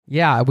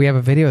Yeah, we have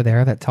a video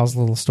there that tells a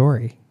little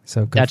story.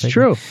 So that's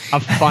true. A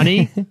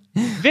funny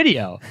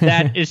video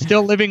that is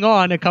still living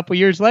on a couple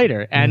years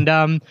later,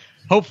 and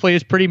hopefully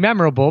is pretty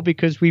memorable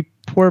because we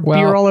pour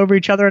beer all over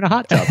each other in a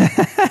hot tub.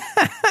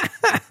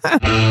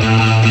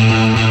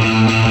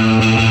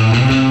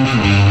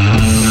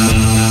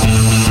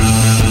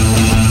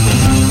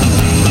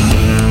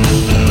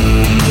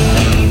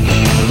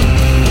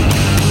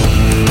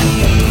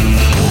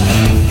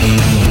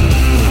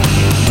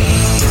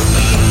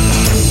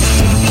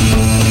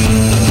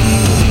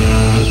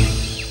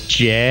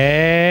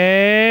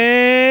 Jay,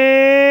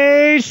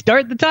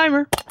 start the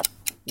timer.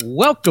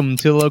 Welcome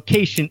to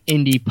Location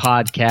Indie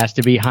Podcast,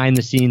 a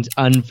behind-the-scenes,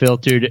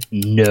 unfiltered,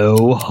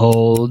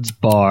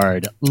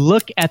 no-holds-barred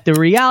look at the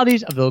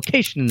realities of the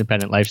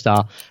location-independent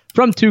lifestyle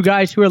from two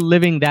guys who are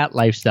living that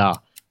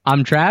lifestyle.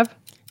 I'm Trav.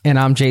 And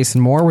I'm Jason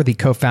Moore. We're the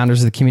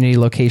co-founders of the community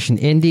Location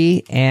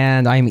Indie,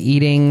 and I'm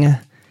eating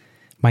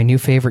my new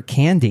favorite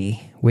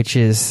candy, which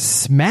is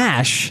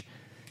Smash.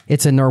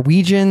 It's a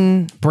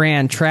Norwegian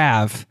brand,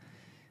 Trav.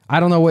 I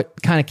don't know what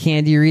kind of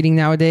candy you're eating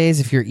nowadays,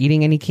 if you're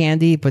eating any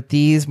candy, but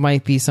these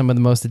might be some of the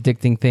most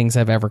addicting things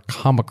I've ever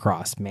come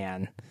across,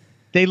 man.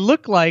 They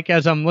look like,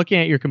 as I'm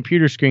looking at your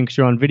computer screen because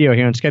you're on video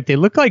here on Skype, they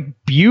look like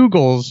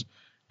bugles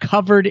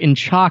covered in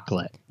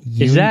chocolate.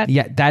 Is that?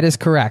 Yeah, that is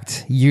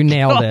correct. You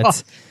nailed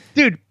it.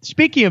 Dude,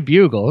 speaking of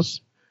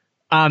bugles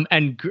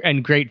and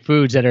great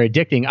foods that are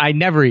addicting, I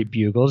never eat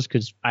bugles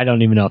because I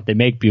don't even know if they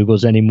make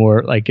bugles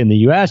anymore like in the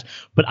U.S.,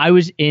 but I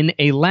was in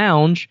a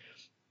lounge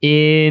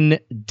in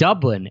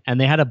Dublin and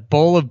they had a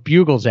bowl of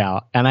bugles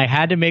out and I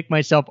had to make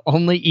myself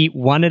only eat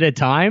one at a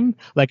time.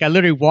 Like I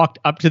literally walked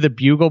up to the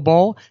bugle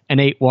bowl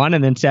and ate one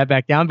and then sat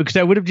back down because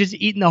I would have just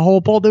eaten the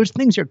whole bowl. Those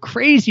things are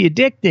crazy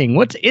addicting.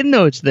 What's in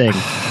those things?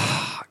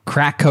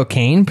 Crack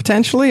cocaine,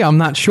 potentially? I'm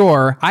not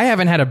sure. I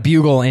haven't had a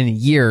bugle in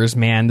years,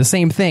 man. The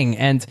same thing.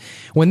 And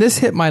when this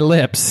hit my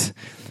lips,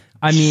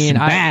 I mean,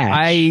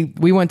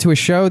 we went to a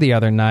show the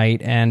other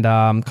night and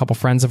a couple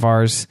friends of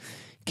ours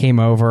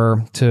came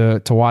over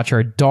to watch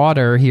our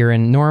daughter here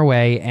in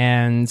Norway,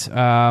 and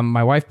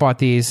my wife bought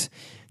these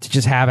to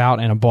just have out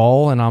in a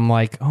bowl, and I'm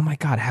like, oh my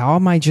God, how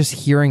am I just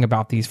hearing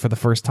about these for the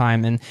first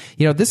time? And,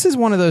 you know, this is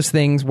one of those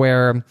things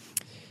where,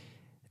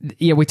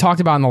 we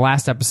talked about in the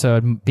last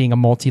episode being a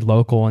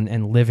multi-local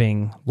and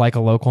living like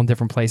a local in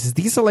different places.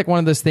 These are like one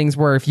of those things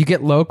where if you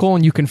get local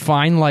and you can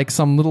find like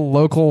some little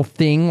local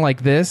thing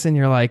like this, and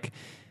you're like,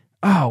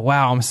 oh,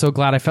 wow, I'm so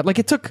glad I felt like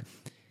it took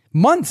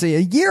months,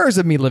 years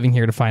of me living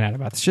here to find out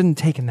about this. Shouldn't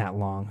have taken that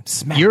long.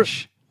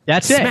 Smash.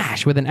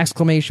 Smash with an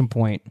exclamation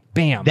point.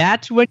 Bam.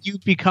 That's when you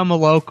become a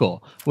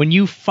local. When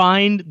you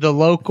find the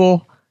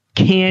local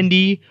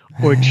candy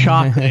or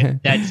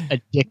chocolate that's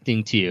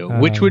addicting to you,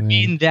 which would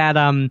mean that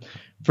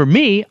for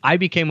me, I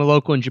became a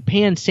local in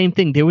Japan. Same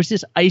thing. There was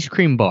this ice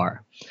cream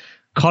bar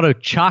called a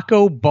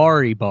Choco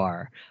Bari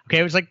bar. Okay,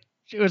 it was like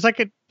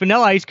a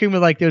vanilla ice cream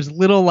with like those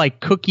little like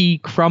cookie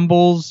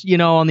crumbles,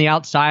 on the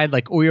outside,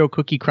 like Oreo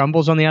cookie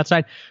crumbles on the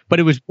outside.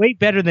 But it was way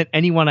better than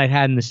anyone I'd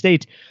had in the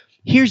States.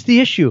 Here's the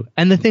issue,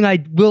 and the thing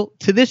I will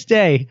to this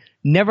day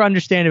never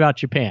understand about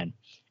Japan.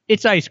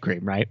 It's ice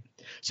cream, right?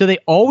 So they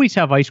always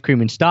have ice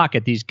cream in stock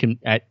at these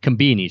at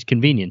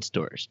convenience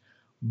stores,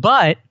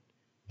 but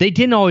they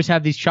didn't always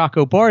have these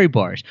Choco Bari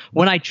bars.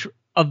 When I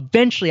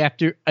eventually,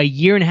 after a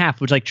year and a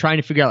half, was like trying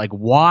to figure out like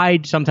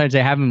why sometimes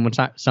they have them,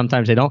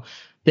 sometimes they don't.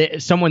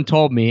 Someone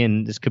told me,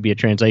 and this could be a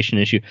translation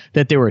issue,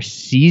 that they were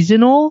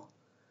seasonal.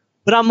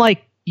 But I'm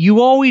like,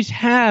 you always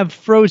have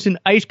frozen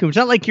ice cream. It's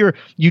not like you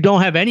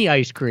don't have any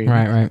ice cream,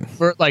 right,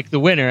 for like the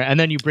winter, and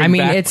then you bring.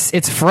 back...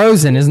 it's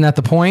frozen, isn't that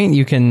the point?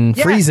 You can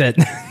freeze it.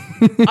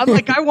 I'm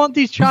like, I want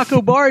these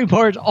Choco Bari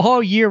bars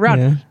all year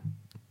round. Yeah.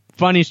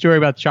 Funny story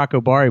about the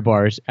Choco Bari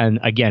bars, and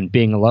again,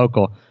 being a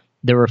local,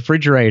 the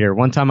refrigerator.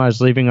 One time I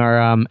was leaving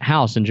our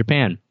house in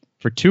Japan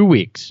for 2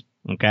 weeks.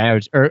 Okay,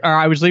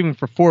 I was leaving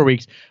for 4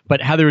 weeks,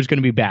 but Heather was going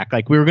to be back.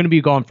 Like we were going to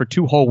be gone for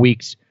 2 whole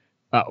weeks.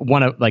 No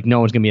one's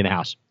going to be in the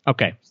house.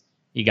 Okay,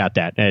 you got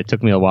that. It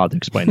took me a while to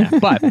explain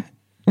that, but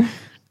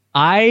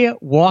I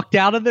walked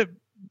out of the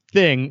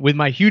thing with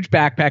my huge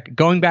backpack,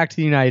 going back to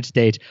the United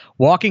States.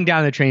 Walking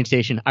down the train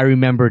station, I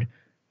remembered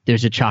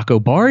there's a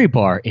Choco Bari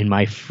bar in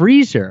my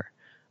freezer.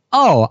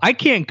 Oh, I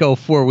can't go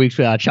 4 weeks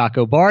without a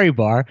Choco Bari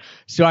bar,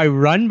 so I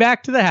run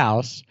back to the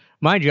house.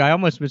 Mind you, I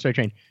almost missed my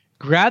train.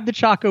 Grabbed the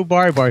Choco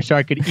Bari bar so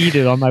I could eat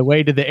it on my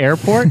way to the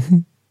airport.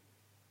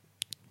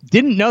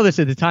 Didn't know this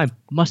at the time.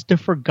 Must have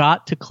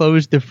forgot to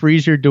close the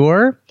freezer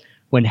door.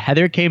 When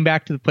Heather came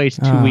back to the place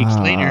 2 weeks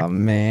later,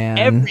 man.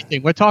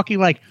 Everything, we're talking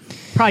like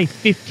probably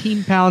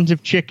 15 pounds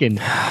of chicken,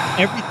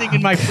 everything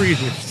in my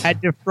freezer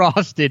had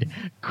defrosted,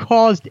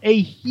 caused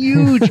a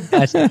huge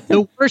mess.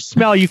 The worst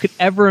smell you could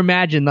ever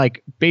imagine,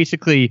 like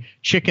basically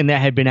chicken that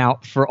had been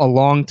out for a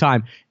long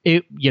time.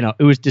 It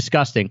was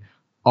disgusting.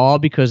 All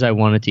because I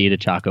wanted to eat a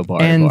Choco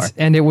Bari bar.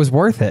 And it was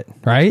worth it,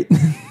 right?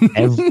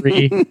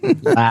 Every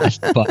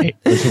last bite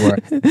was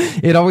worth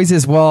it. It always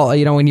is. Well,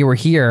 when you were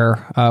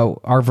here,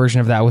 our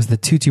version of that was the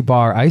Tutu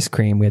Bar ice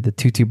cream. We had the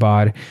Tutu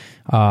Bar,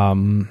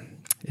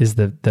 is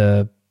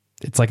the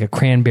it's like a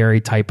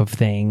cranberry type of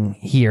thing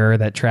here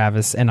that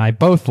Travis and I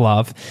both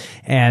love.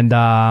 And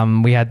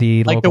we had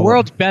the like local, the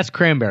world's best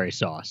cranberry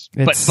sauce,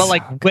 but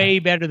like way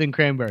better than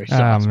cranberry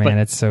sauce. Oh man,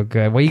 it's so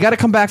good. Well, you got to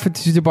come back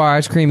to bar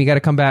ice cream. You got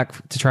to come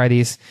back to try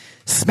these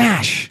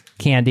smash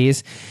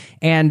candies.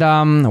 And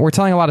we're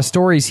telling a lot of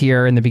stories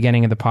here in the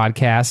beginning of the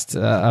podcast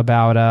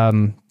about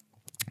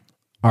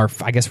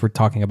I guess we're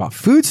talking about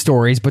food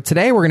stories, but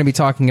today we're going to be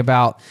talking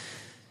about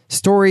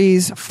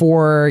stories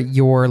for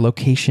your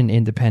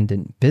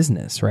location-independent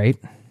business, right?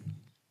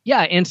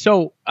 Yeah, and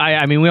so,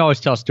 I mean, we always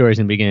tell stories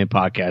in the beginning of the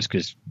podcast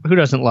because who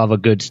doesn't love a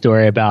good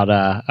story about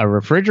a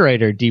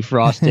refrigerator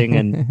defrosting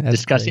and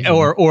discussing,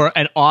 or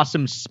an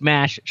awesome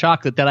smash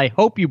chocolate that I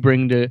hope you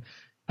bring to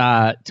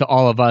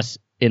all of us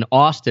in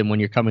Austin when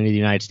you're coming to the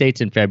United States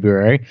in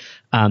February.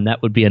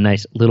 That would be a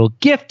nice little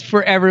gift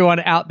for everyone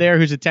out there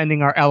who's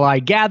attending our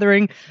LI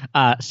gathering.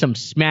 Some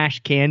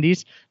smash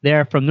candies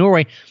there from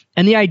Norway.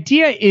 And the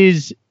idea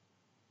is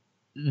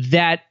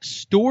that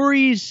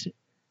stories,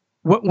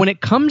 when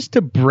it comes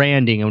to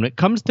branding, and when it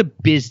comes to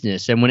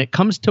business, and when it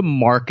comes to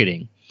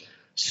marketing,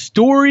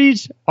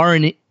 stories are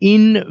an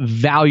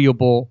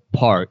invaluable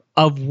part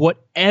of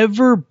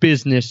whatever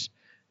business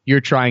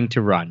you're trying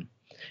to run.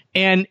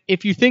 And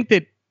if you think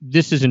that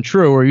this isn't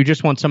true, or you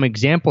just want some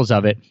examples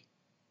of it,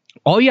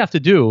 all you have to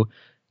do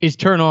is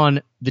turn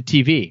on the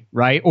TV,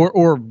 right?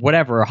 Or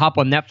whatever, or hop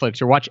on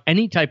Netflix or watch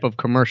any type of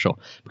commercial,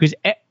 because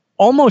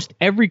almost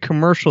every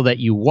commercial that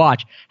you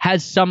watch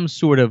has some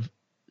sort of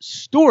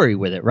story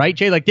with it, right,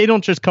 Jay? Like, they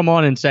don't just come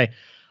on and say,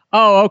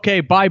 oh,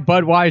 okay, buy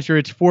Budweiser,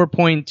 it's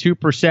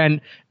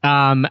 4.2%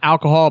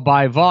 alcohol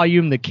by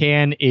volume. The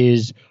can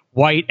is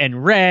white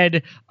and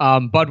red.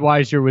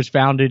 Budweiser was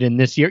founded in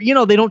this year. You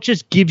know, they don't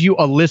just give you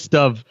a list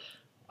of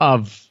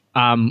what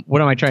am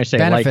I trying to say?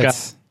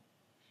 Benefits. Like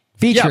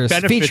features.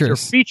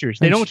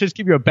 They don't just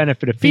give you a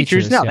benefit of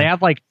features. No, they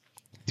have like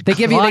they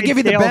give you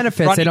the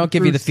benefits. They don't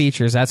give you the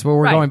features. That's where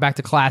we're going back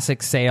to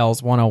classic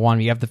sales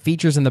 101. You have the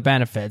features and the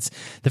benefits.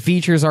 The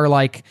features are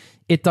like,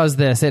 it does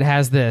this, it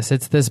has this,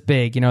 it's this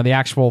big, you know, the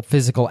actual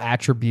physical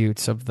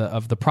attributes of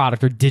the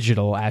product, or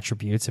digital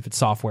attributes if it's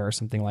software or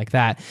something like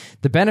that.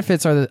 The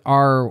benefits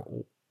are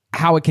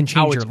how it can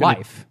change your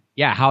life.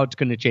 Yeah, how it's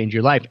going to change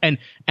your life. And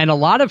a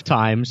lot of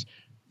times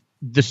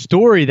the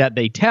story that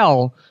they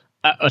tell,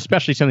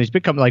 especially some of these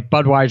big companies like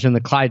Budweiser and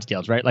the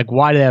Clydesdales, right? Like,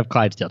 why do they have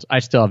Clydesdales? I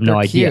still have no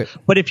idea.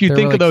 But if you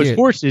think of those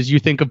horses, you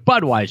think of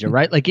Budweiser,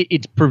 right? Like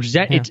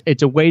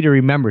it's a way to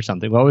remember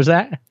something. What was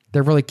that?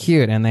 They're really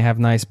cute and they have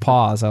nice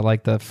paws. I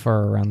like the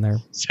fur around their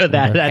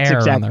that's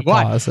exactly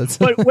why.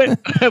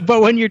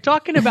 But when you're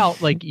talking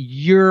about like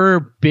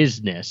your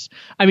business,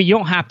 I mean, you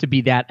don't have to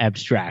be that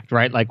abstract,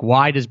 right? Like,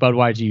 why does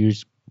Budweiser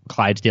use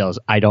Clydesdales?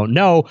 I don't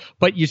know,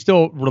 but you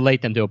still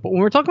relate them to it. But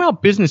when we're talking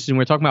about businesses and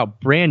we're talking about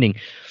branding,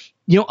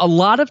 you know, a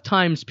lot of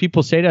times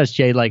people say to us,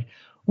 Jay, like,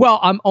 well,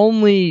 I'm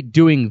only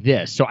doing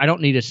this, so I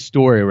don't need a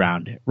story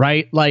around it,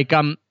 right? Like,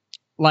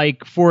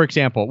 for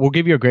example, we'll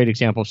give you a great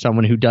example of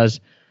someone who does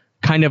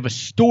kind of a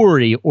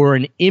story or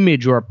an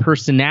image or a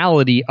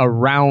personality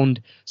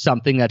around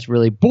something that's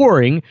really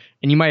boring.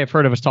 And you might have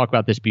heard of us talk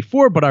about this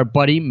before, but our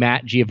buddy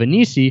Matt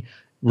Giovanisi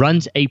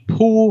runs a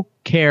pool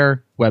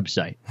care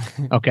website.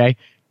 Okay.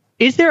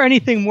 Is there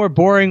anything more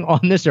boring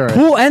on this earth?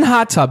 Pool and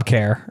hot tub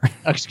care.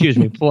 Excuse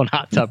me, pool and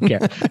hot tub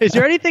care. Is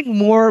there anything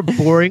more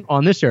boring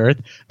on this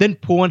earth than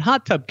pool and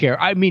hot tub care?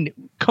 I mean,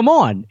 come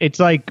on. It's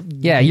like,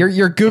 yeah,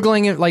 you're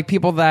Googling it, like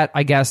people that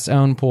I guess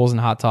own pools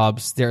and hot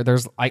tubs.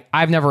 There's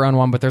I've never owned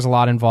one, but there's a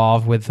lot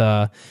involved with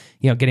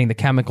getting the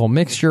chemical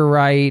mixture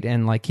right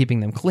and like keeping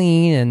them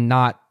clean and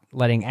not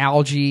letting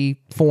algae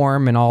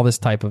form and all this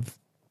type of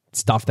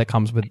stuff that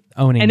comes with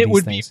owning these things. And it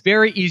would be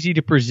very easy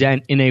to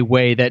present in a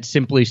way that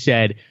simply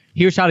said,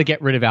 here's how to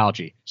get rid of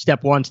algae.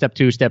 Step 1, step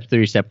 2, step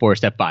 3, step 4,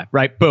 step 5,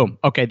 right? Boom.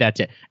 Okay, that's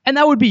it. And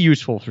that would be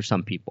useful for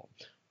some people.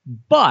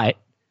 But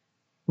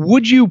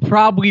would you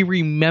probably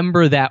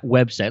remember that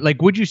website?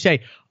 Like, would you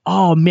say,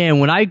 oh man,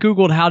 when I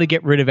Googled how to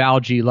get rid of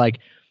algae, like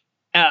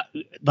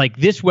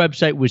this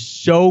website was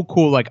so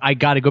cool, like I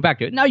got to go back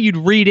to it. Now you'd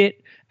read it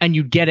and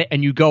you'd get it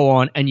and you go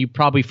on and you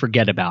probably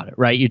forget about it,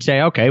 right? You'd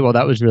say, okay, well,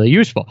 that was really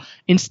useful.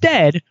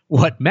 Instead,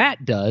 what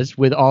Matt does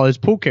with all his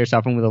pool care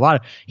stuff and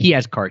with he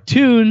has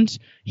cartoons,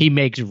 he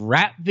makes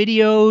rap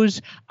videos.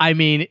 I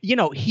mean, you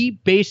know, he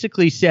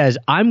basically says,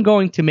 I'm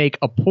going to make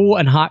a pool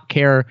and hot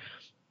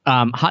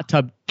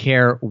tub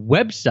care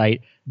website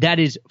that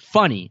is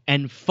funny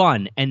and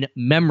fun and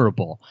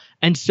memorable.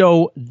 And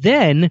so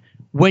then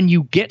when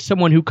you get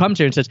someone who comes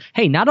here and says,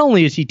 hey, not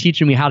only is he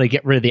teaching me how to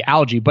get rid of the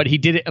algae, but he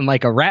did it in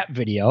like a rap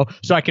video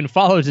so I can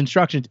follow his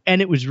instructions and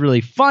it was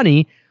really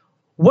funny.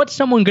 What's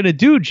someone going to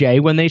do, Jay,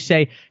 when they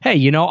say, hey,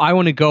 you know, I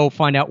want to go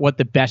find out what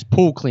the best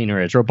pool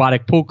cleaner is,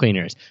 robotic pool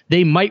cleaner is?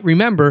 They might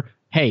remember,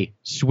 hey,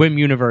 Swim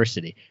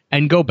University,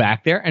 and go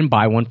back there and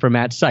buy one from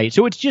Matt's site.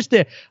 So it's just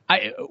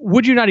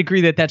would you not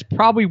agree that that's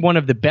probably one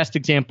of the best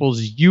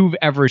examples you've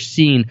ever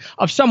seen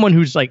of someone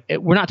who's like,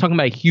 we're not talking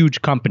about a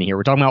huge company here.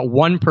 We're talking about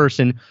one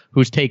person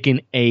who's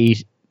taken a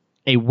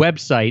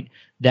website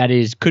that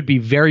could be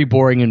very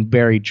boring and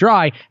very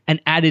dry,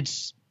 and added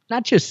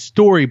not just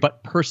story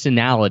but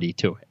personality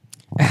to it.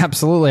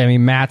 Absolutely. I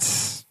mean,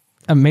 Matt's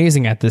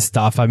amazing at this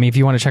stuff. I mean, if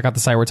you want to check out the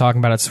site we're talking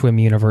about, at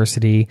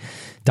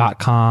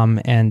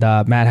swimuniversity.com, and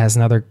Matt has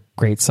another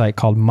great site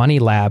called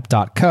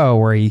moneylab.co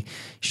where he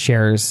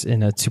shares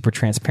in a super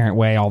transparent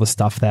way all the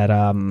stuff that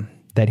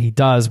that he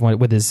does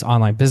with his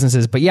online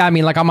businesses. But yeah, I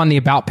mean, like, I'm on the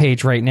About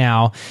page right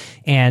now,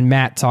 and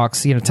Matt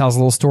talks, tells a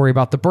little story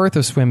about the birth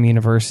of Swim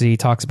University. He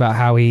talks about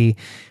how he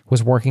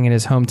was working in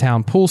his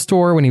hometown pool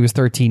store when he was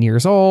 13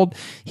 years old.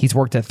 He's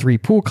worked at 3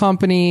 pool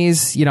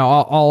companies,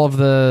 all of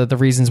the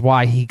reasons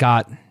why he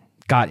got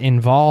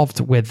involved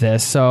with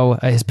this. So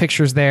his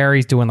picture's there.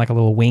 He's doing like a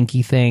little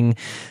winky thing.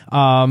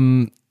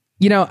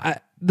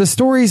 The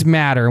stories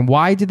matter. And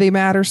why do they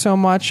matter so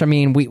much? I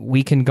mean,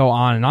 we can go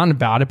on and on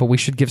about it, but we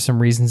should give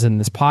some reasons in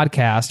this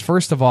podcast.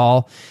 First of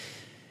all,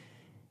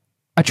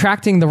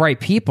 attracting the right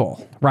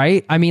people,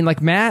 right? I mean,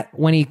 like, Matt,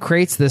 when he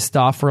creates this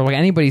stuff, or like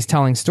anybody's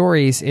telling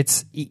stories,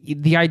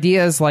 the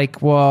idea is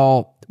like,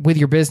 well, with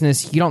your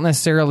business, you don't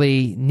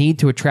necessarily need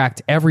to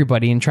attract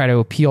everybody and try to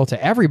appeal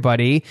to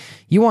everybody.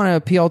 You want to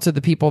appeal to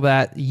the people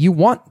that you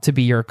want to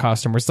be your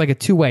customers. It's like a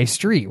two-way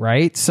street,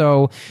 right?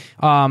 So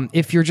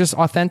if you're just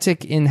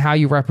authentic in how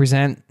you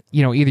represent,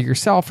 either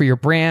yourself or your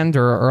brand,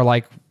 or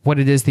like what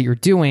it is that you're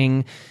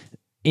doing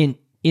in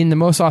the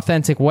most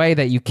authentic way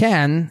that you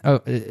can,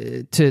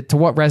 to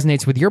what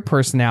resonates with your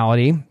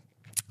personality,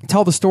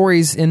 tell the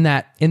stories in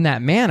that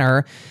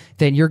manner,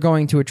 then you're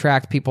going to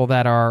attract people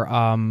that are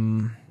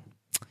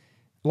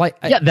I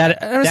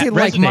don't say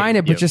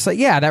like-minded, but just like,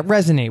 that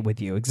resonate with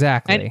you.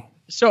 Exactly. And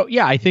so,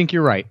 I think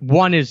you're right.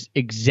 One is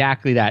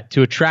exactly that,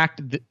 to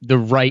attract the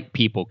right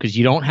people, because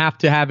you don't have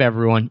to have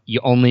everyone. You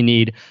only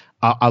need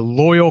a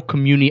loyal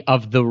community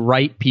of the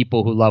right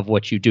people who love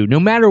what you do, no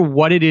matter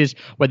what it is,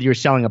 whether you're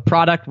selling a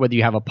product, whether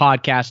you have a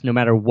podcast, no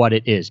matter what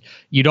it is.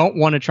 You don't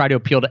want to try to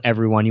appeal to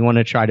everyone. You want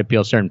to try to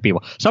appeal to certain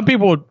people. Some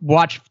people would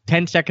watch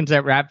 10 seconds of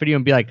that rap video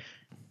and be like,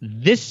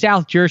 this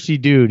South Jersey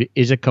dude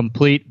is a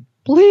complete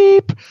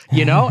bleep,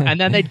 and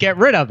then they'd get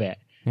rid of it.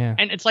 Yeah.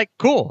 And it's like,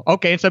 cool.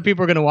 Okay. And some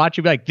people are going to watch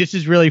you be like, this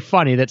is really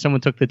funny that someone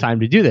took the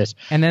time to do this.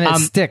 And then it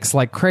sticks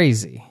like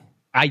crazy.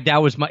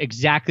 That was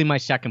exactly my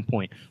second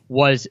point,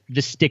 was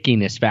the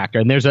stickiness factor.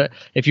 And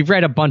if you've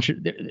read a bunch of,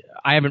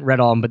 I haven't read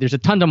all of them, but there's a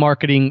ton of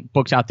marketing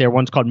books out there.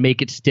 One's called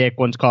Make It Stick.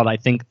 One's called, I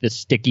think, The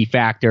Sticky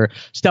Factor,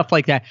 stuff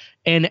like that.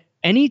 And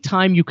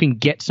anytime you can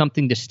get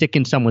something to stick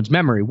in someone's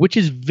memory, which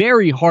is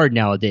very hard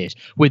nowadays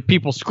with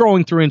people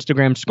scrolling through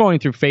Instagram, scrolling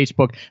through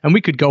Facebook, and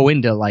we could go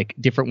into like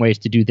different ways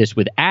to do this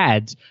with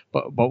ads,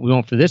 but we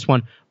won't for this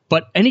one.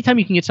 But anytime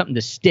you can get something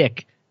to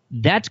stick,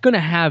 that's going to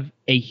have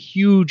a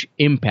huge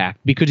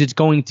impact because it's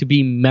going to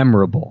be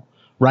memorable,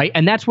 right?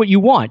 And that's what you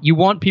want. You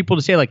want people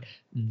to say, like,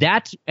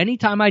 that's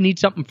anytime I need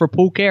something for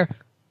pool care,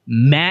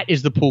 Matt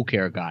is the pool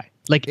care guy.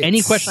 Like,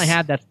 any question I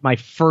have, that's my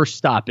first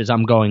stop, is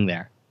I'm going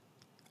there.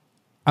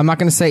 I'm not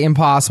going to say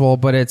impossible,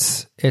 but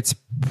it's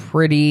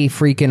pretty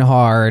freaking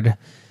hard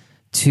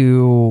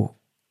to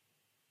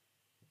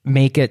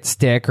make it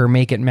stick or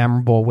make it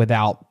memorable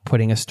without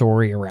putting a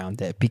story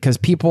around it, because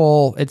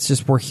people, it's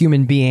just, we're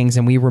human beings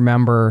and we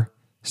remember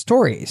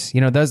stories.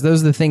 Those are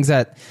the things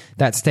that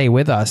stay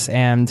with us,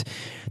 and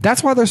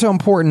that's why they're so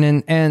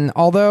important. And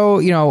although,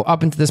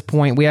 up until this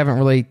point, we haven't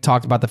really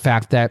talked about the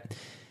fact that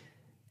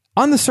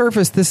on the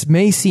surface, this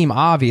may seem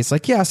obvious,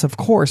 like, yes, of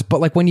course,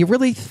 but like when you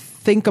really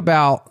think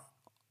about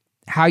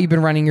how you've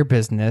been running your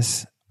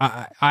business,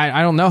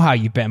 I don't know how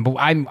you've been, but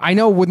I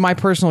know with my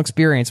personal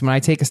experience, when I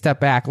take a step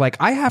back, like,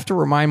 I have to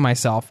remind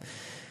myself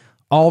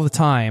all the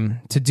time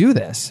to do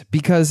this,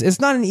 because it's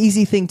not an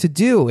easy thing to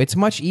do. It's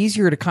much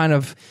easier to kind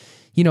of,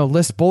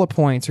 list bullet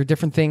points or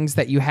different things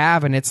that you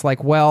have, and it's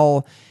like,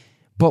 well,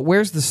 but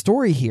where's the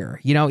story here?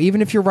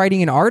 Even if you're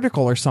writing an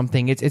article or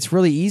something, it's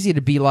really easy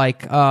to be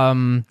like,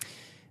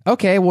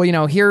 okay,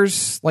 well,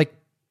 here's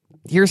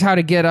how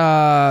to get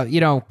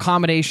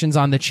accommodations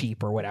on the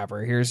cheap or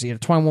whatever. Here's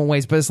 21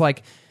 ways, but it's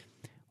like,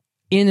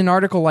 in an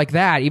article like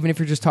that, even if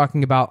you're just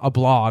talking about a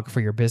blog for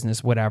your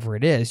business, whatever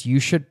it is, you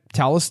should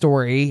tell a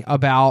story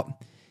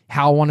about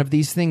how one of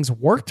these things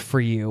worked for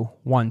you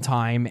one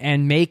time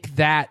and make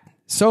that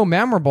so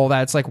memorable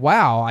that it's like,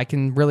 wow, I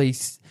can really,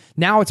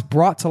 now it's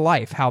brought to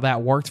life how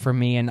that worked for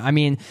me. And I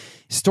mean,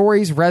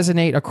 stories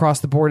resonate across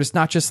the board. It's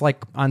not just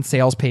like on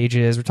sales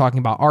pages. We're talking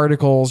about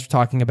articles. We're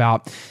talking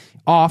about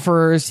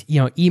offers,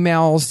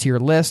 emails to your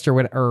list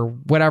or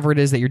whatever it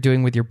is that you're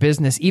doing with your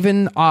business,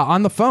 even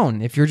on the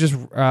phone. If you're just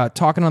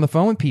talking on the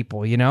phone with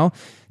people,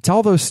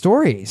 tell those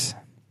stories.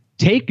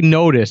 Take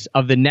notice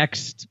of the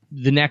next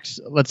the next,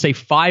 let's say,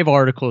 5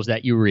 articles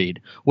that you read,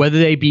 whether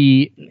they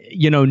be,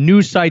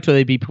 news sites, whether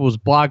they be people's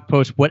blog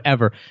posts,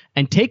 whatever,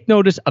 and take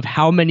notice of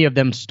how many of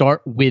them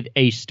start with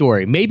a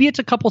story. Maybe it's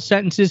a couple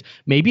sentences,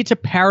 maybe it's a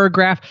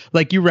paragraph,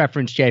 like you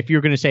referenced, Jay. If you're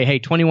going to say, hey,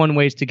 21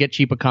 ways to get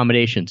cheap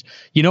accommodations,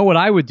 you know what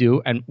I would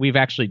do, and we've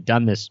actually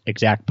done this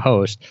exact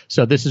post,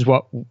 so this is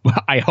what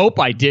I hope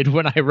I did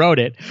when I wrote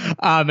it,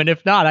 and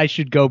if not, I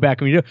should go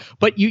back and redo it.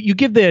 But you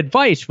give the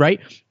advice, right?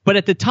 But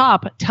at the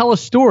top, tell a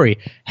story.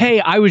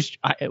 Hey,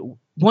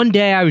 one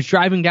day I was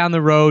driving down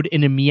the road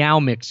in a Meow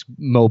Mix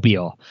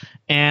mobile,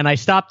 and I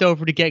stopped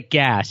over to get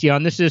gas.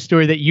 And this is a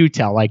story that you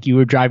tell, like you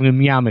were driving a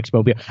Meow Mix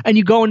mobile, and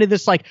you go into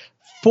this like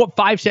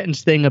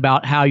 5-sentence thing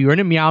about how you were in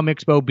a Meow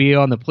Mix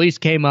mobile and the police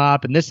came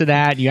up and this and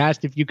that, and you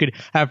asked if you could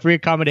have free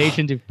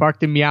accommodations if you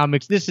parked in Meow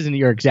Mix. This isn't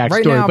your exact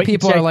story. Right now,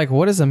 people are like,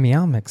 what is a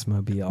Meow Mix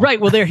mobile?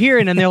 Right. Well, they're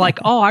hearing and they're like,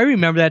 oh, I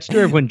remember that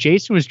story of when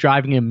Jason was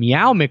driving a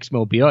Meow Mix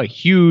mobile, a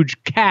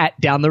huge cat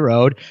down the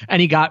road,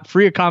 and he got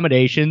free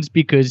accommodations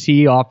because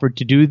he offered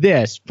to do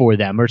this for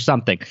them or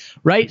something.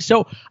 Right.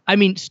 So, I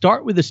mean,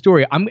 start with the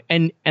story.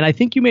 And I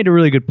think you made a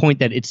really good point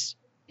that it's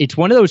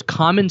one of those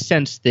common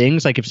sense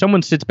things. Like if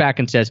someone sits back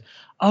and says,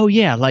 oh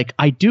yeah, like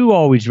I do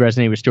always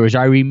resonate with stories.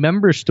 I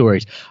remember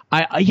stories.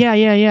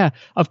 Yeah.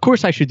 Of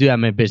course I should do that in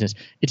my business.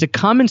 It's a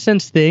common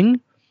sense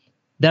thing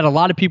that a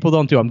lot of people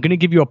don't do. I'm going to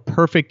give you a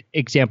perfect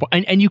example.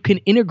 And you can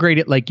integrate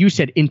it, like you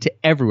said, into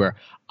everywhere.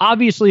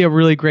 Obviously, a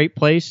really great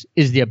place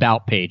is the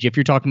About page if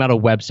you're talking about a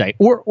website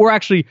or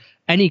actually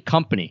any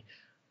company.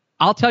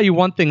 I'll tell you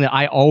one thing that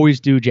I always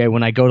do, Jay,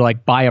 when I go to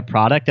like buy a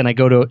product and I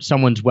go to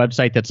someone's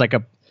website that's like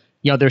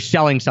they're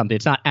selling something.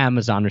 It's not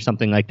Amazon or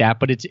something like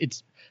that, but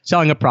it's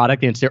selling a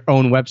product and it's their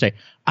own website.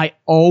 I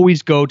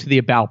always go to the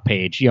About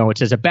page. It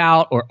says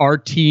About or our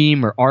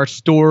team or our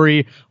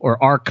story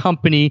or our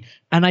company.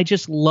 And I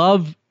just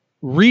love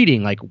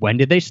reading, like, when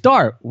did they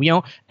start?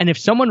 And if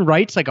someone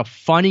writes like a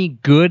funny,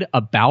 good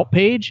About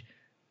page,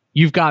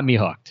 you've got me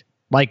hooked.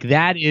 Like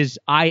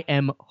I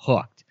am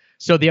hooked.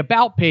 So the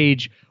About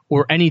page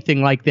or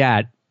anything like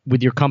that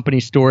with your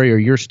company story or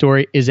your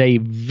story is a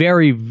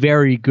very,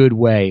 very good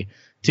way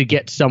to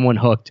get someone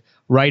hooked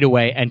right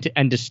away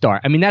and to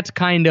start. I mean, that's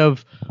kind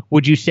of,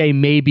 would you say,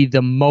 maybe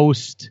the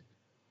most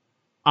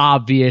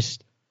obvious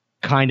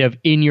kind of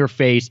in your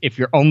face, if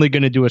you're only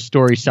going to do a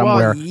story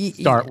somewhere,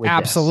 start with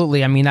absolutely.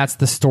 this. I mean, that's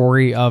the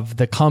story of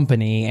the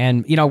company.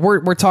 And,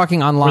 we're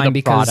talking online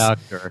because,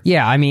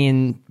 I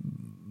mean,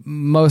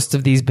 most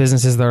of these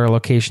businesses that are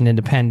location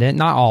independent,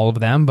 not all of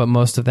them, but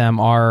most of them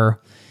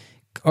are,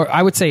 or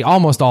I would say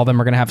almost all of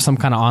them are going to have some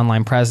kind of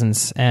online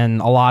presence.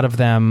 And a lot of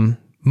them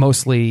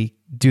mostly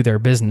do their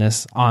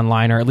business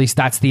online, or at least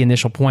that's the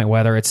initial point,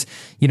 whether it's,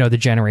 to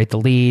generate the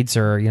leads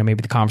or,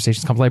 maybe the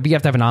conversations come later, but you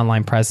have to have an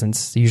online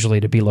presence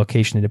usually to be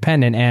location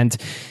independent, and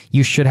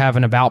you should have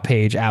an About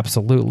page.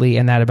 Absolutely.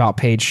 And that About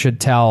page should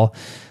tell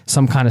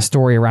some kind of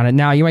story around it.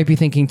 Now you might be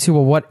thinking too,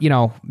 well, what,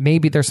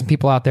 maybe there's some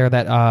people out there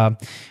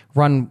that,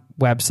 run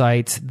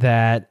websites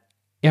that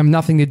have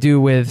nothing to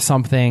do with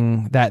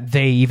something that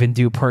they even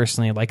do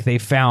personally. Like they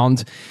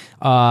found,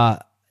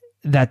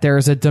 that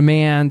there's a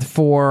demand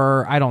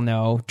for, I don't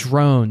know,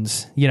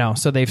 drones,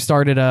 so they've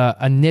started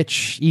a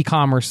niche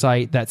e-commerce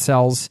site that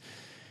sells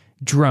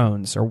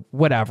drones or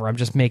whatever. I'm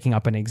just making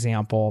up an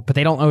example, but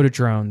they don't own a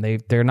drone.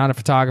 They're not a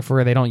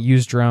photographer. They don't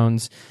use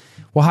drones.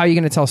 Well, how are you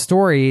going to tell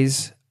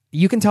stories?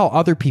 You can tell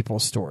other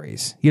people's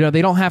stories.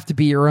 They don't have to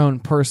be your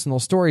own personal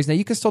stories. Now,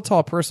 you can still tell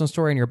a personal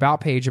story on your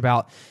About page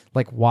about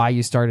like why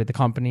you started the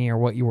company or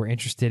what you were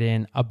interested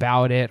in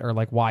about it, or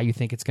like why you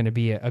think it's going to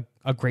be a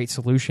great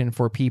solution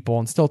for people,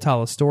 and still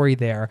tell a story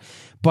there.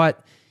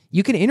 But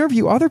you can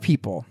interview other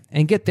people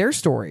and get their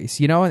stories,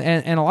 and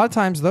a lot of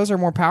times those are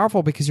more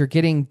powerful because you're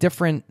getting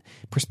different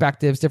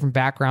perspectives, different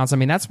backgrounds. I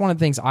mean, that's one of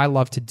the things I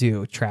love to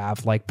do,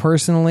 Trav. Like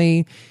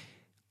personally,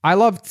 I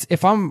love,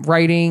 if I'm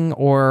writing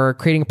or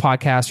creating a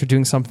podcast or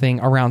doing something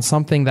around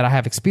something that I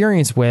have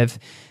experience with,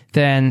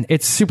 then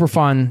it's super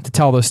fun to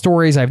tell those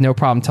stories. I have no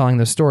problem telling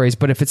those stories.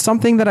 But if it's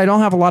something that I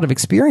don't have a lot of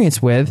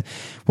experience with,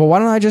 well, why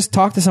don't I just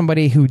talk to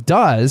somebody who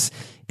does,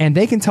 and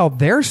they can tell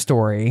their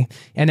story,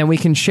 and then we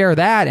can share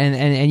that,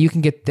 and you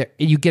can get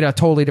you get a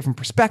totally different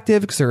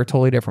perspective because they're a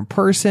totally different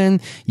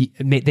person.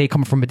 They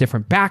come from a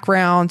different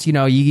background.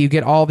 You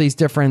get all these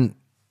different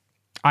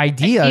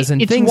ideas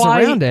and things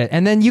around it,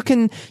 and then you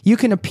can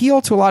appeal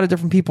to a lot of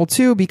different people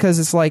too, because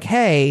it's like,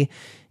 hey,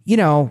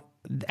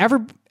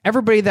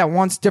 everybody that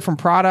wants different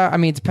product. I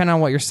mean, depending on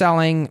what you're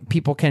selling,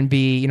 people can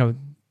be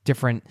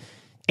different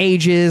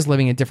ages,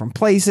 living in different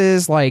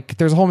places. Like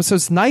there's a whole, so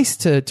it's nice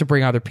to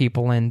bring other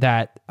people in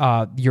that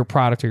your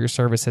product or your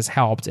service has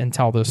helped and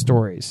tell those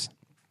stories.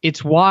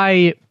 It's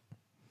why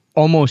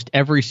almost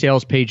every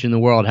sales page in the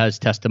world has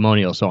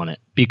testimonials on it,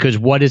 because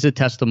what is a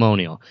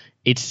testimonial?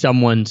 It's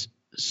someone's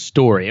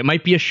story. It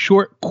might be a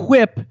short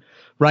quip,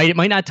 right? It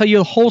might not tell you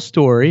the whole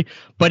story,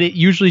 but it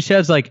usually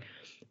says like,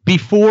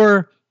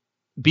 before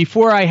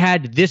I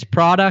had this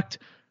product,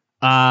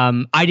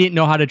 I didn't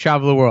know how to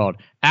travel the world.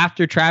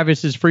 After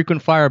Travis's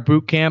frequent flyer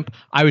boot camp,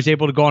 I was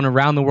able to go on a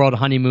round the world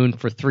honeymoon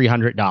for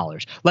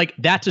 $300. Like,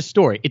 that's a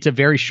story. It's a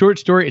very short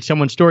story. It's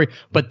someone's story,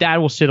 but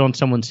that will sit on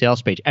someone's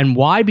sales page. And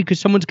why? Because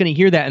someone's going to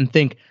hear that and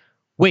think,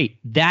 wait,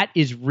 that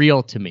is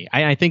real to me.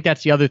 I think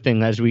that's the other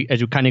thing as we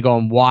kind of go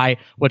on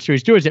what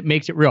stories do is it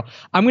makes it real.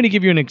 I'm going to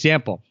give you an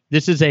example.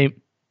 It's going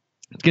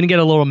to get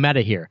a little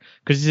meta here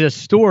because it's a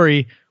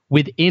story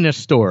within a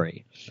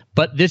story.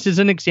 But this is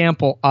an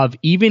example of,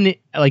 even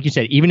like you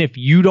said, even if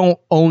you don't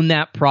own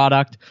that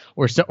product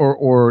or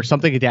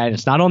something like that, and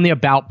it's not on the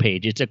about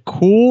page, it's a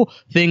cool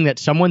thing that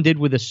someone did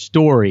with a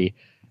story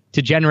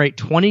to generate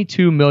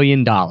 $22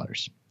 million.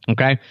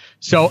 Okay.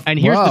 So, and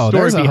here's the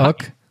story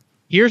behind.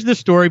 Here's the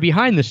story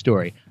behind the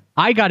story.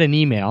 I got an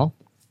email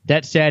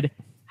that said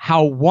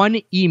how one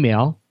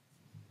email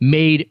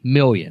made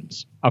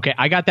millions. Okay,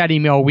 I got that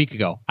email a week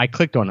ago. I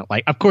clicked on it.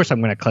 Like, of course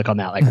I'm going to click on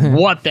that. Like,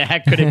 what the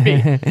heck could it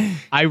be?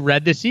 I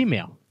read this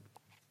email.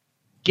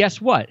 Guess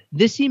what?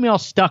 This email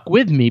stuck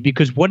with me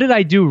because what did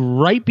I do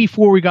right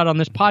before we got on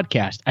this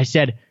podcast? I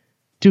said,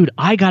 dude,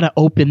 I got to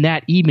open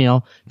that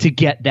email to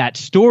get that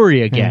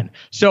story again.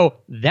 So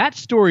that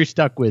story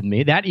stuck with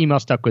me. That email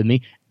stuck with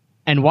me.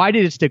 And why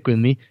did it stick with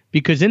me?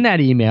 Because in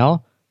that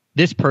email,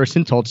 this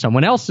person told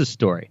someone else's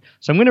story.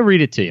 So I'm going to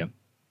read it to you.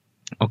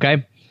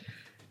 Okay?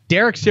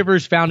 Derek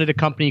Sivers founded a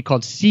company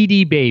called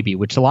CD Baby,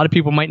 which a lot of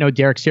people might know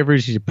Derek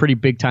Sivers. He's a pretty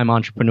big-time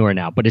entrepreneur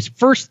now. But his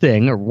first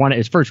thing,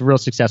 his first real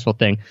successful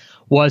thing,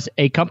 was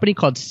a company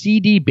called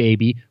CD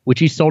Baby, which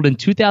he sold in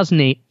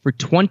 2008 for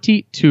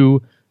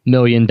 $22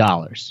 million.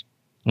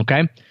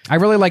 Okay? I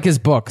really like his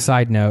book.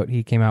 Side note,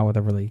 he came out with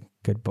a really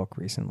good book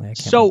recently. I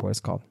can't remember what it's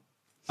called.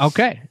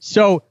 Okay.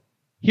 So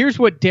here's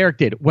what Derek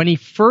did. When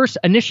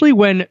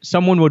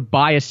someone would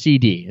buy a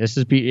CD,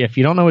 if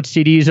you don't know what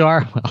CDs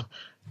are, well,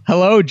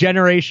 hello,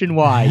 Generation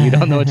Y. You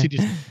don't know what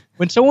CDs are.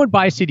 When someone would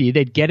buy a CD,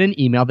 they'd get an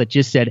email that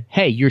just said,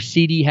 hey, your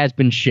CD has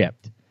been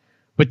shipped.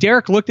 But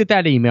Derek looked at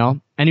that email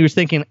and he was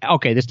thinking,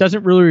 okay, this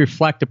doesn't really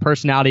reflect the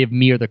personality of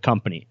me or the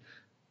company.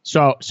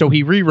 So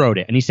he rewrote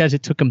it. And he says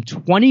it took him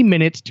 20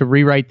 minutes to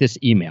rewrite this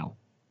email.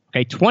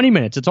 Okay, 20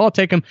 minutes. It's all it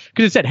took him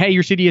because it said, hey,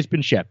 your CD has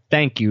been shipped.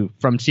 Thank you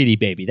from CD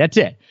Baby. That's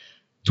it.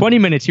 20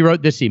 minutes, he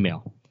wrote this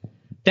email.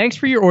 Thanks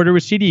for your order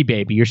with CD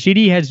Baby. Your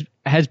CD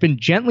has been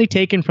gently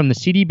taken from the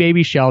CD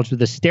Baby shelves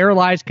with a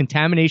sterilized,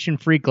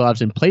 contamination-free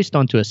gloves and placed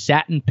onto a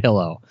satin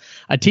pillow.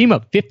 A team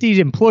of 50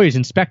 employees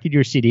inspected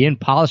your CD and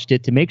polished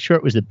it to make sure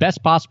it was the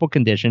best possible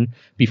condition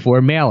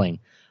before mailing.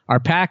 Our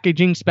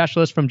packaging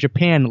specialist from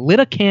Japan lit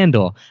a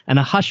candle, and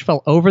a hush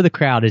fell over the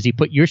crowd as he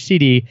put your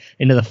CD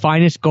into the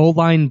finest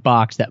gold-lined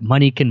box that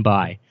money can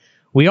buy.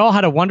 We all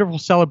had a wonderful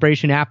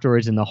celebration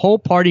afterwards, and the whole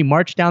party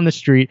marched down the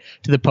street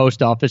to the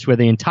post office where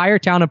the entire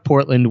town of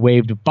Portland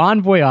waved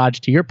bon voyage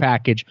to your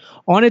package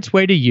on its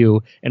way to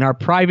you in our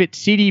private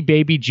CD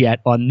Baby jet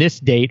on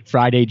this date,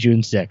 Friday,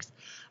 June 6th.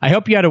 I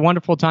hope you had a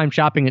wonderful time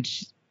shopping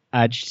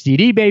at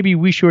CD Baby.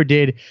 We sure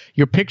did.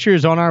 Your picture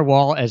is on our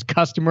wall as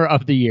Customer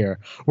of the Year.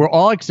 We're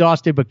all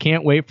exhausted but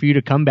can't wait for you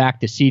to come back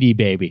to CD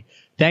Baby.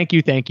 Thank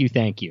you, thank you,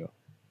 thank you.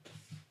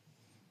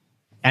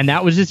 And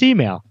that was his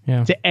email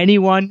to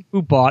anyone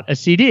who bought a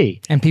CD.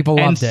 And people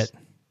loved it.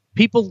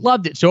 People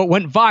loved it. So it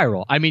went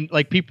viral. I mean,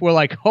 like, people were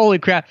like, holy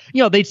crap.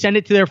 You know, they'd send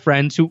it to their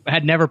friends who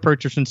had never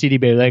purchased from CD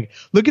Baby. Like,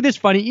 look at this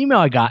funny email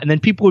I got. And then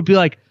people would be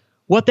like,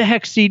 what the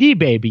heck, CD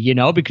Baby? You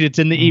know, because it's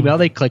in the email.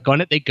 They click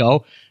on it. They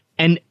go.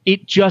 And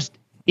it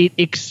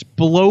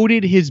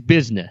exploded his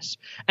business.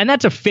 And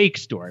that's a fake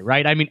story,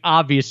 right? I mean,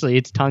 obviously,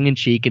 it's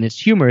tongue-in-cheek and it's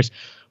humorous.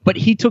 But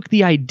he took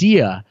the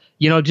idea,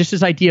 you know, just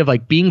this idea of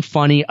like being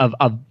funny, of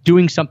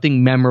doing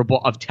something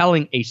memorable, of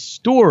telling a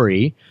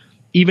story,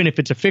 even if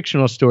it's a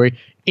fictional story,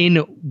 in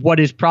what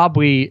is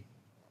probably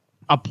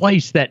a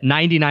place that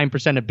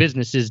 99% of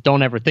businesses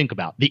don't ever think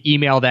about. The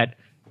email that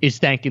is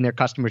thanking their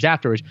customers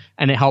afterwards,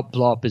 and it helped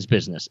blow up his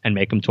business and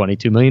make him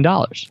 $22 million.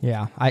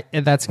 Yeah,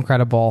 that's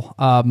incredible.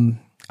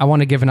 I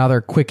want to give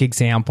another quick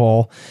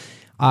example.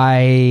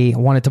 I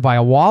wanted to buy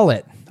a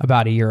wallet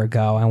about a year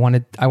ago. I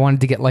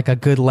wanted to get like a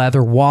good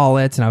leather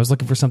wallet, and I was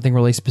looking for something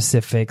really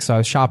specific. So I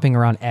was shopping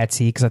around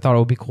Etsy because I thought it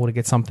would be cool to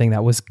get something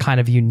that was kind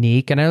of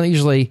unique. And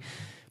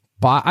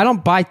I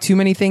don't buy too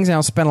many things, and I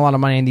don't spend a lot of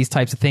money on these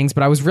types of things,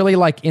 but I was really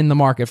like in the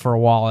market for a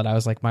wallet. I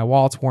was like, my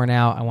wallet's worn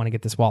out. I want to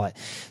get this wallet.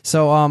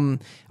 So I'm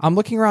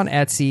looking around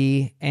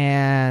Etsy,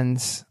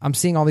 and I'm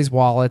seeing all these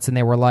wallets, and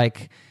they were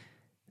like,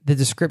 the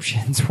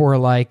descriptions were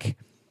like,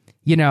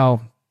 you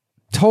know,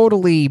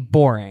 totally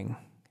boring.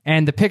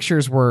 And the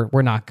pictures were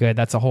not good.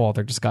 That's a whole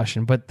other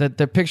discussion. But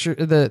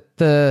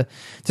the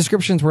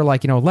descriptions were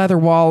like, you know, leather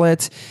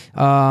wallet,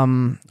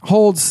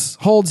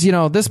 holds, you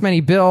know, this many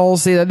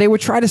bills. They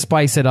would try to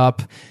spice it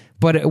up,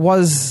 but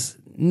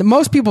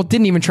most people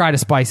didn't even try to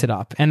spice it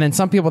up. And then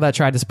some people that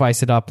tried to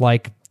spice it up,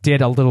 like,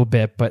 did a little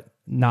bit, but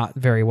not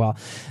very well.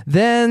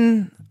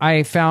 Then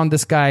I found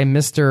this guy,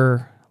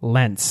 Mr.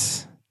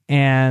 Lentz.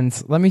 And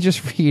let me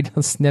just read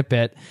a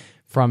snippet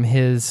from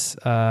his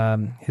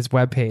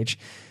webpage.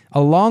 A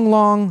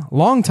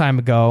long time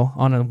ago,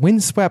 on a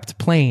windswept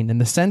plain in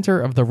the center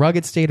of the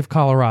rugged state of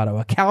Colorado,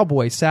 a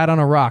cowboy sat on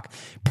a rock,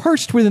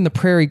 perched within the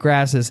prairie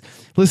grasses,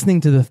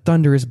 listening to the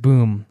thunderous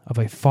boom of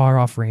a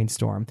far-off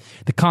rainstorm.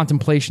 The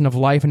contemplation of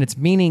life and its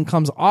meaning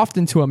comes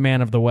often to a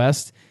man of the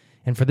West,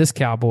 and for this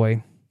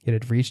cowboy, it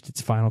had reached its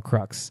final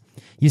crux.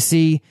 You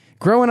see,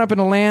 growing up in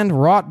a land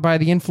wrought by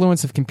the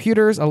influence of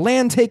computers, a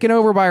land taken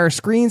over by our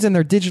screens and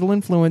their digital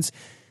influence,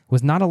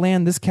 was not a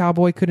land this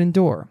cowboy could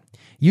endure.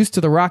 Used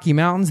to the Rocky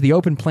Mountains, the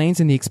open plains,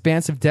 and the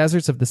expansive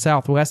deserts of the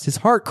Southwest, his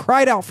heart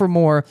cried out for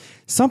more,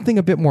 something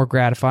a bit more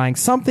gratifying,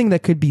 something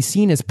that could be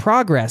seen as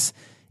progress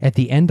at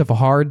the end of a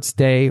hard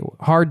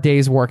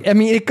day's work. I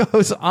mean, it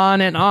goes on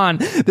and on.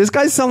 This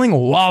guy's selling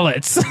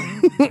wallets,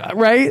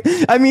 right?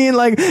 I mean,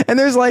 like, and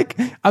there's like,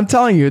 I'm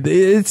telling you,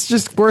 it's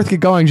just worth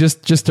going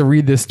just to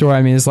read this story.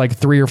 I mean, it's like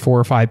 3 or 4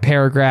 or 5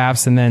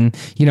 paragraphs, and then,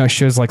 you know,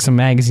 shows like some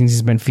magazines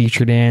he's been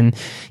featured in.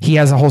 He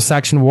has a whole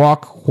section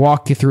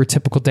walk you through a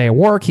typical day of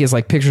work. He has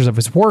like pictures of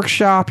his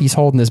workshop. He's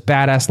holding this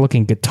badass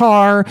looking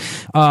guitar.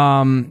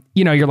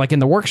 You know, you're like in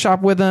the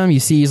workshop with him.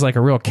 You see he's like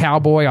a real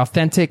cowboy,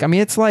 authentic. I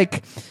mean, it's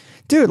like,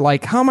 dude,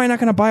 like, how am I not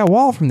going to buy a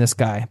wall from this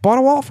guy? Bought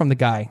a wall from the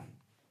guy,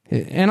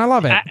 and I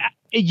love it.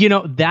 You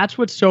know, that's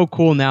what's so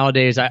cool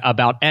nowadays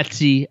about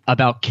Etsy,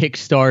 about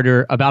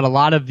Kickstarter, about a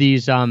lot of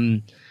these.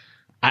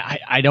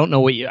 I don't know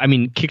what I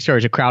mean. Kickstarter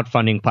is a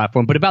crowdfunding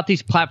platform, but about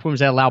these platforms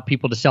that allow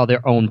people to sell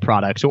their own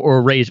products or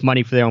raise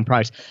money for their own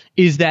products,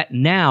 is that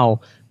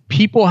now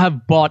people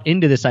have bought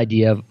into this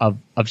idea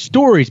of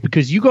stories,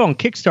 because you go on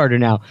Kickstarter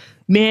now.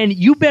 Man,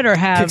 you better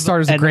have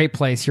Kickstarter's a great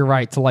place. You're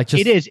right to like just.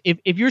 It is.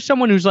 If you're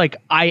someone who's like,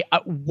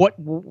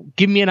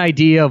 give me an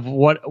idea of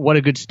what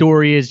a good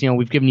story is. You know,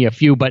 we've given you a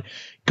few, but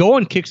go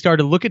on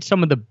Kickstarter, look at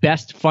some of the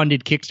best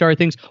funded Kickstarter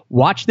things,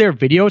 watch their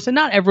videos, and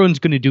not everyone's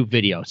going to do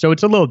video, so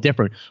it's a little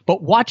different.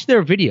 But watch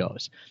their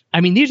videos.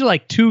 I mean, these are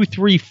like 2,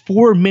 3,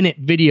 4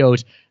 minute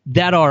videos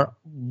that are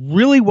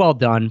really well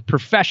done,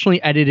 professionally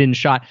edited and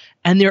shot,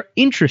 and they're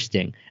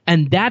interesting,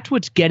 and that's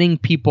what's getting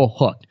people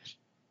hooked.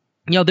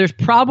 You know, there's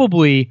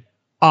probably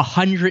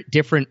 100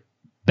 different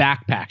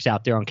backpacks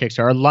out there on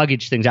Kickstarter, or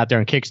luggage things out there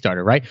on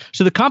Kickstarter, right?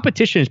 So the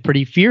competition is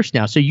pretty fierce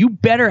now. So you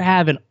better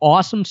have an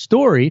awesome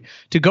story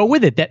to go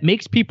with it that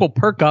makes people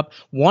perk up,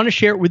 want to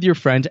share it with your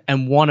friends,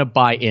 and want to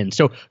buy in.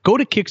 So go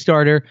to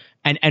Kickstarter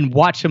and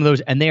watch some of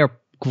those, and they are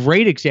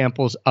great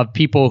examples of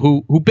people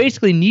who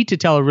basically need to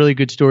tell a really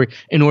good story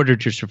in order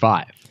to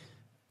survive.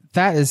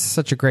 That is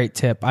such a great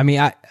tip. I mean,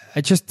 I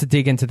just to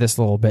dig into this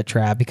a little bit,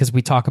 Trav, because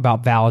we talk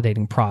about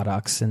validating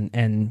products,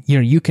 and you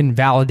know, you can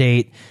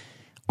validate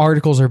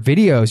articles or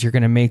videos you're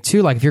going to make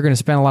too. Like if you're going to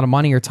spend a lot of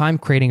money or time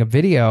creating a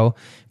video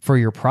for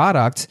your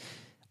product,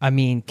 I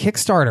mean,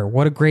 Kickstarter,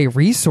 what a great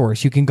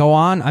resource. You can go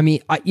on. I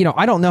mean, I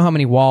don't know how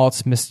many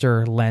wallets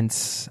Mr.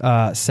 Lentz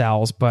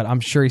sells, but I'm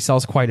sure he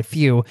sells quite a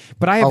few.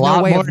 But I have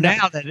no way of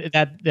now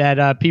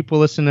that people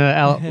listen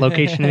to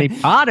Location Any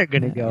Pod are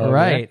going to go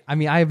right. I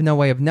mean, I have no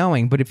way of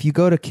knowing. But if you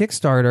go to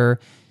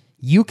Kickstarter,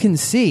 you can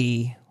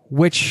see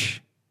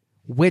which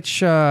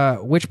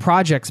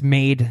projects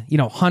made, you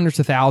know, hundreds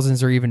of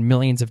thousands or even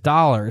millions of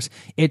dollars.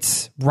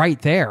 It's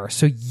right there.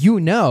 So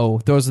you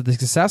know those are the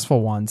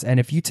successful ones.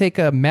 And if you take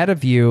a meta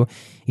view,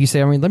 you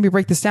say, I mean, let me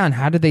break this down.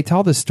 How did they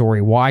tell this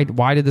story? Why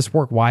did this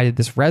work? Why did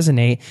this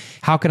resonate?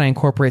 How can I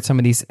incorporate some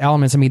of these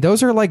elements? I mean,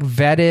 those are like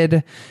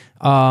vetted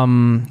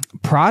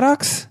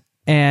products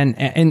and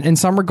in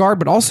some regard,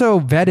 but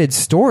also vetted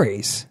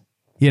stories.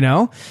 You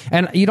know,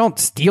 and you don't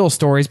steal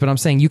stories, but I'm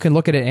saying you can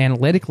look at it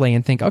analytically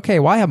and think,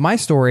 okay, well, I have my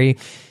story.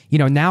 You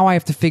know, now I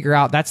have to figure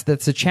out that's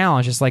a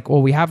challenge. It's like,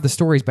 well, we have the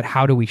stories, but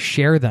how do we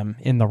share them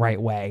in the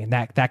right way? And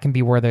that can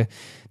be where the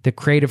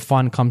creative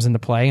fun comes into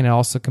play, and it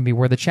also can be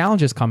where the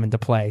challenges come into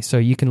play. So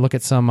you can look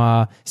at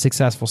some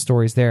successful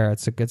stories there.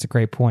 It's a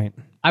great point.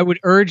 I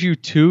would urge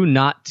you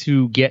not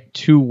to get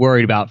too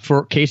worried about.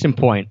 For case in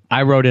point,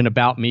 I wrote an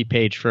About Me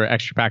page for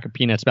Extra Pack of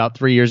Peanuts about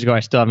 3 years ago. I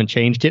still haven't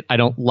changed it. I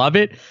don't love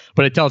it,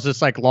 but it tells this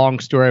like long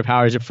story of how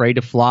I was afraid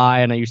to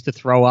fly, and I used to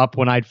throw up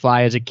when I'd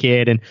fly as a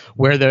kid, and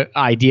where the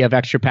idea of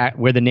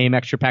where the name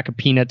Extra Pack of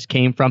Peanuts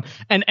came from.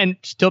 And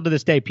still to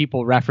this day,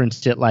 people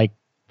referenced it like,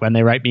 when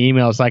they write me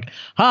emails like,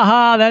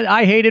 that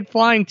I hated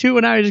flying too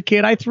when I was a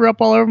kid. I threw up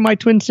all over my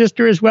twin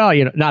sister as well.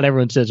 You know, not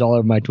everyone says all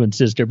over my twin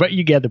sister, but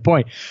you get the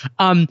point.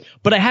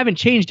 But I haven't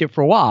changed it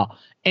for a while.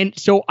 And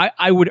so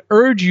I would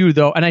urge you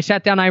though, and I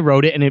sat down, I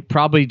wrote it, and it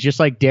probably,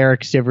 just like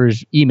Derek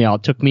Sivers' email,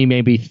 it took me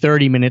maybe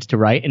 30 minutes to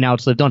write, and now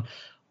it's lived on.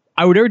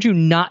 I would urge you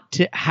not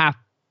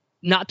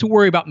to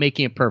worry about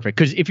making it perfect.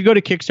 Because if you go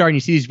to Kickstarter and you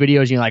see these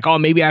videos and you're like, oh,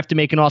 maybe I have to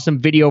make an awesome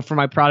video for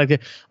my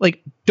product.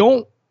 Like,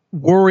 don't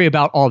worry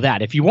about all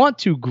that. If you want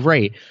to,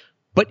 great,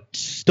 but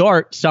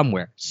start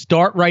somewhere.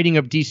 Start writing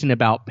a decent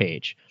about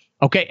page.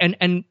 Okay,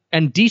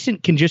 and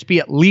decent can just be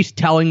at least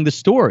telling the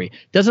story.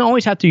 Doesn't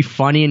always have to be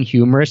funny and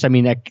humorous. I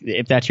mean,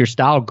 if that's your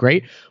style,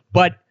 great.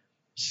 But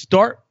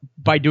start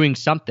by doing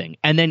something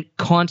and then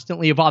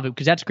constantly evolve it,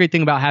 because that's the great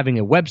thing about having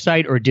a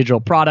website or a digital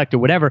product or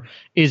whatever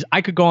is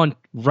I could go on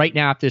right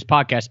now after this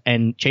podcast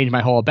and change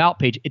my whole about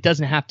page. It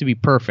doesn't have to be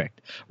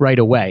perfect right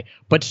away,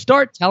 but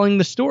start telling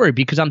the story,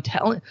 because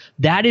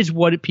that is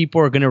what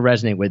people are going to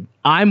resonate with.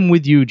 I'm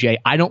with you, Jay.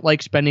 I don't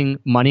like spending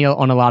money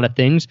on a lot of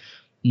things.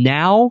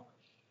 Now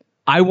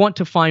I want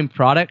to find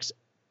products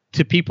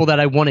to people that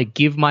I want to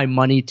give my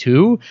money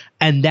to.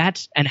 And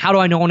how do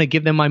I know I want to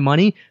give them my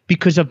money?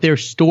 Because of their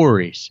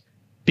stories,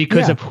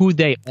 because of who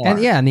they are.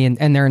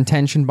 And their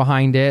intention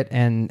behind it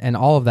and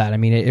all of that. I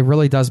mean, it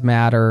really does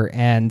matter.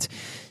 And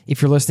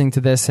if you're listening to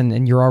this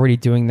and you're already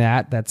doing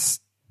that, that's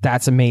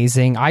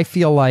amazing. I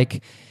feel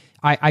like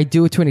I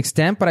do it to an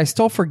extent, but I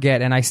still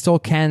forget, and I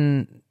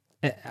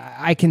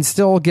can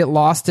still get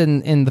lost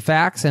in the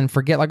facts and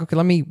forget, like,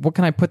 okay, what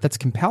can I put that's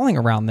compelling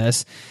around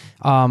this,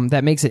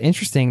 that makes it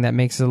interesting, that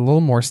makes it a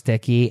little more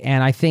sticky.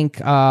 And I think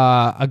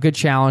a good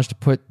challenge to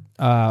put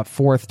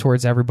forth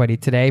towards everybody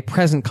today,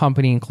 present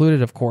company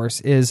included, of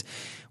course, is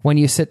when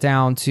you sit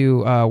down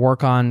to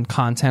work on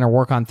content or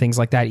work on things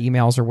like that,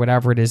 emails or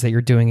whatever it is that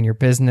you're doing in your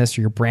business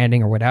or your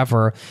branding or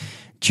whatever,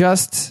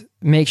 just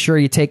make sure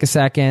you take a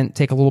second,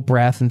 take a little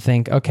breath and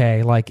think,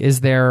 okay, like,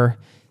 is there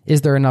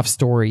enough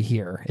story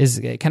here?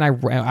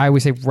 I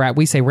always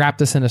say, wrap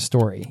this in a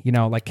story,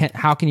 like,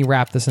 how can you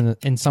wrap this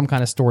in some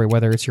kind of story,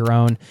 whether it's your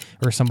own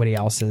or somebody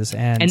else's?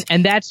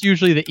 And that's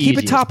usually the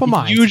easiest. Keep it top of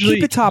mind.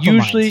 Keep it top of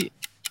mind.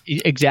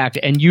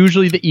 Exactly. And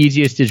usually the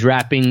easiest is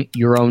wrapping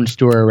your own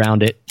story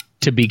around it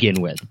to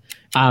begin with.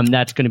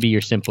 That's going to be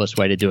your simplest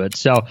way to do it.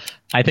 So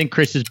I think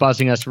Chris is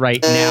buzzing us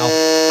right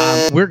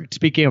now. We're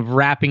speaking of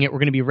wrapping it. We're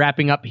going to be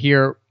wrapping up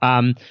here.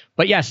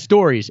 But yeah,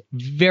 stories,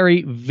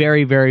 very,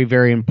 very, very,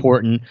 very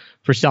important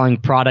for selling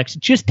products.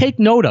 Just take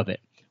note of it.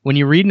 When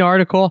you read an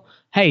article,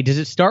 hey, does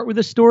it start with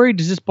a story?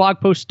 Does this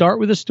blog post start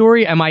with a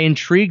story? Am I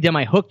intrigued? Am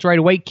I hooked right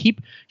away? Keep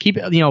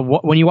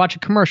when you watch a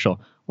commercial,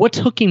 what's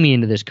hooking me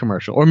into this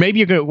commercial? Or maybe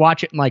you're going to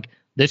watch it and like,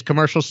 this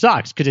commercial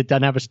sucks because it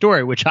doesn't have a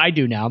story, which I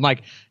do now. I'm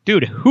like,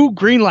 dude, who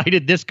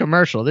greenlighted this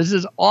commercial? This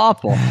is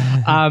awful.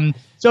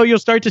 So you'll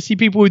start to see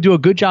people who do a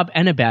good job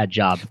and a bad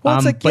job.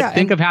 Well,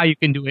 think of how you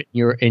can do it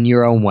in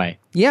your own way.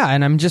 Yeah,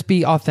 and just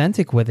be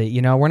authentic with it.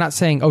 We're not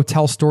saying,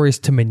 tell stories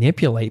to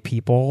manipulate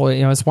people.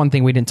 It's one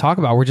thing we didn't talk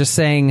about. We're just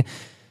saying,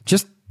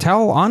 just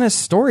tell honest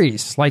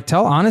stories. Like,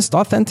 tell honest,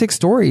 authentic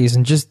stories,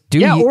 and just do.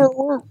 Yeah,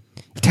 or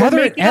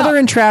Heather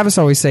and Travis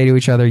always say to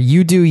each other,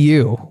 you do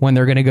you, when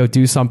they're going to go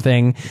do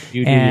something,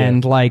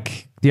 and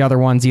like the other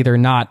one's either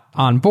not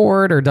on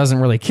board or doesn't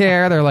really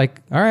care. They're like,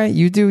 all right,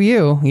 you do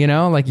you,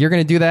 like, you're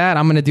going to do that,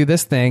 I'm going to do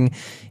this thing.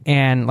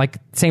 And like,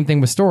 same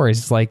thing with stories.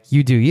 It's like,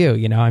 you do you,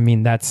 I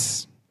mean,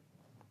 that's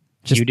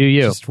just, you do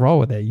you. Just roll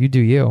with it. You do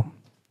you.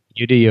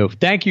 You do you.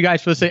 Thank you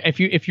guys for listening.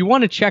 If you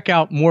want to check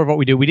out more of what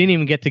we do, we didn't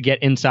even get to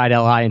get inside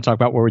LI and talk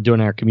about what we're doing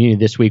in our community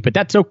this week, but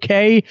that's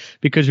okay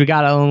because we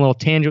got a little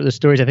tangent with the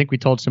stories. I think we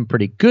told some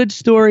pretty good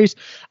stories.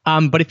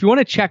 But if you want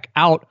to check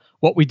out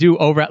what we do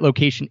over at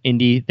Location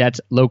Indie,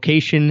 that's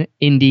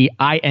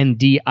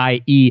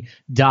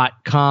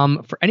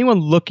locationindie.com. For anyone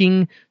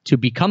looking to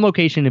become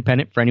location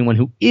independent, for anyone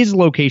who is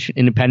location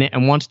independent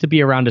and wants to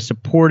be around a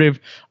supportive,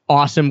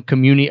 awesome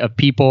community of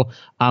people,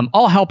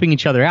 all helping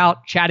each other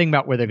out, chatting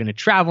about where they're going to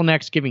travel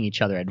next, giving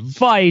each other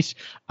advice,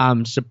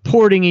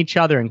 supporting each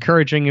other,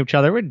 encouraging each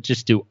other. We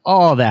just do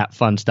all that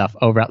fun stuff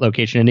over at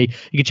Location Indie.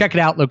 You can check it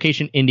out,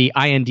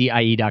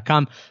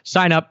 locationindie.com.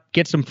 Sign up,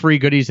 get some free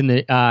goodies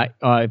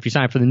if you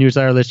sign up for the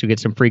newsletter list, you get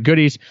some free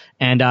goodies,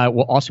 and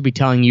we'll also be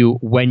telling you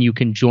when you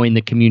can join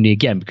the community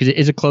again, because it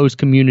is a closed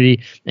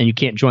community and you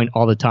can't join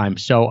all the time.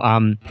 So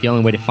the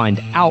only way to find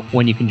out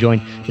when you can join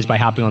is by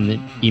hopping on the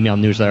email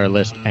newsletter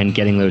list and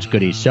getting those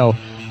goodies. So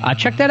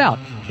check that out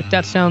if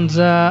that sounds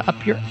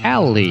up your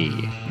alley.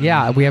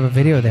 Yeah, we have a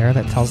video there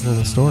that tells a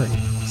little story.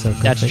 So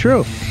that's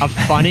true. A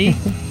funny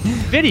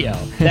video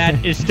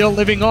that is still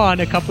living on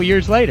a couple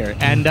years later,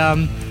 and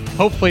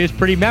hopefully is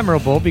pretty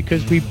memorable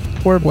because we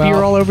pour beer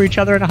all over each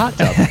other in a hot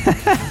tub.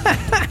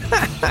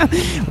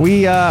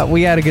 We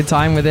had a good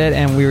time with it,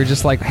 and we were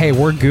just like, hey,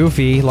 we're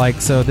goofy,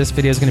 like, so this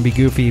video is going to be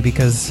goofy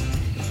because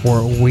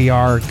we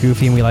are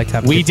goofy and we like to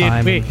have a good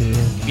time.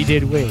 We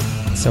did we.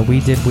 So we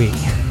did we.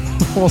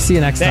 We'll see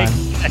you next time.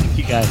 Thank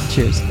you guys.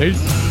 Cheers.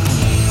 Peace.